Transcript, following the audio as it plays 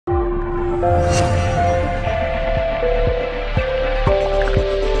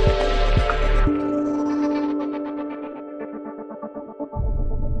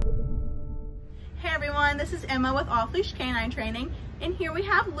This is Emma with Off Leash Canine Training, and here we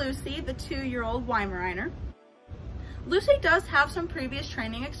have Lucy, the 2-year-old Weimaraner. Lucy does have some previous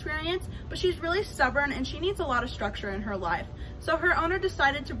training experience, but she's really stubborn and she needs a lot of structure in her life. So her owner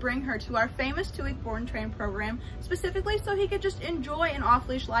decided to bring her to our famous 2-week board and train program, specifically so he could just enjoy an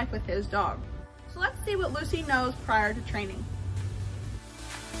off-leash life with his dog. So let's see what Lucy knows prior to training.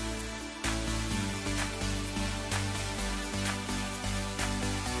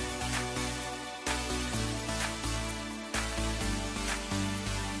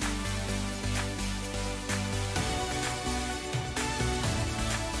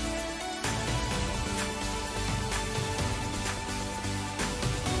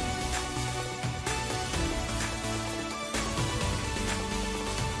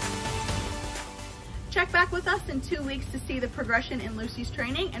 Check back with us in 2 weeks to see the progression in Lucy's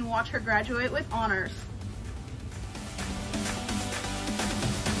training and watch her graduate with honors.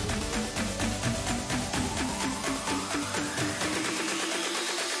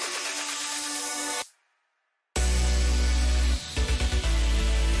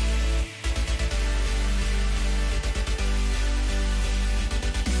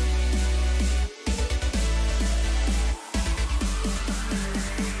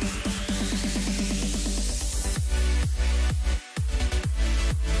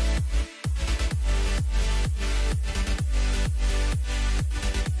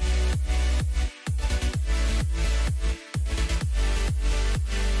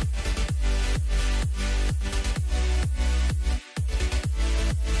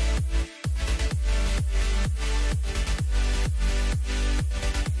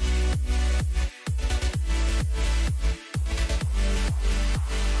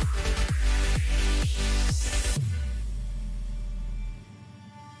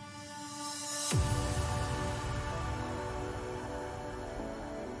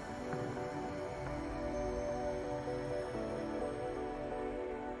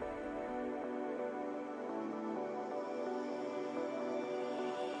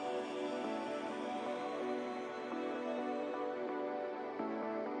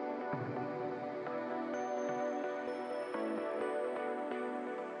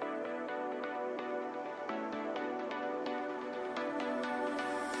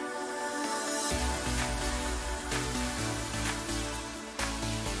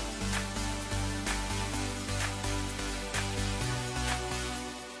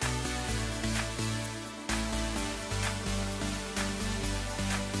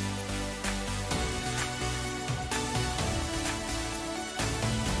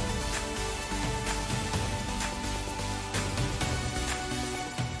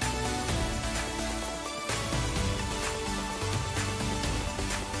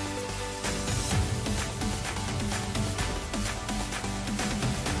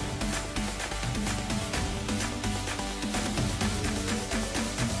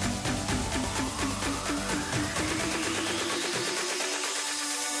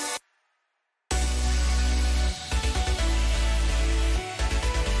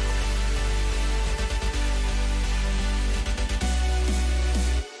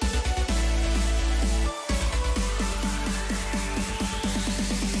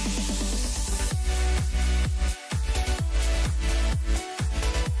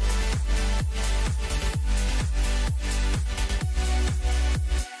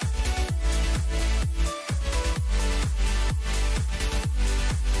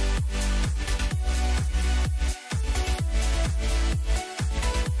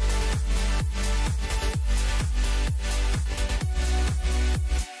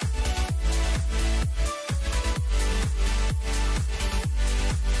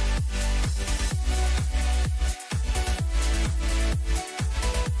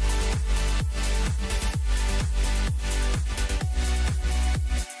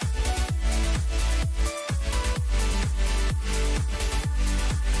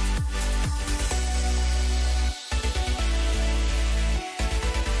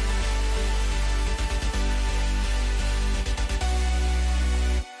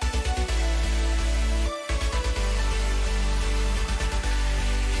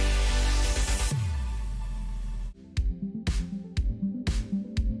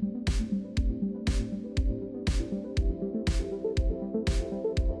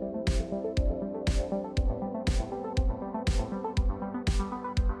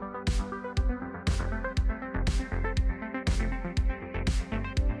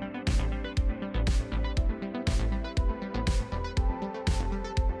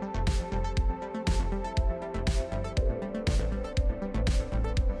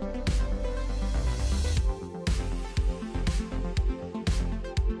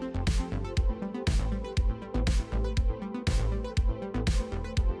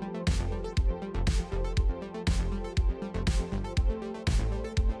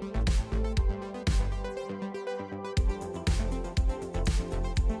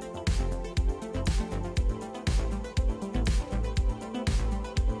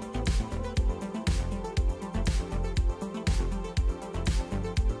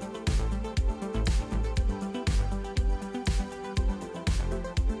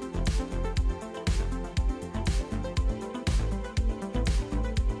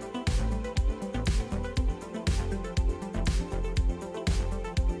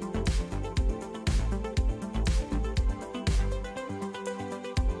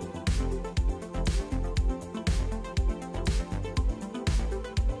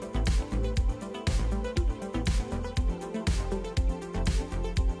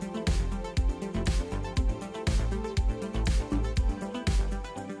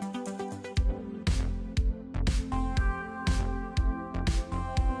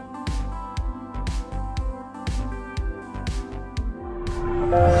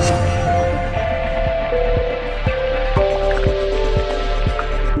 you.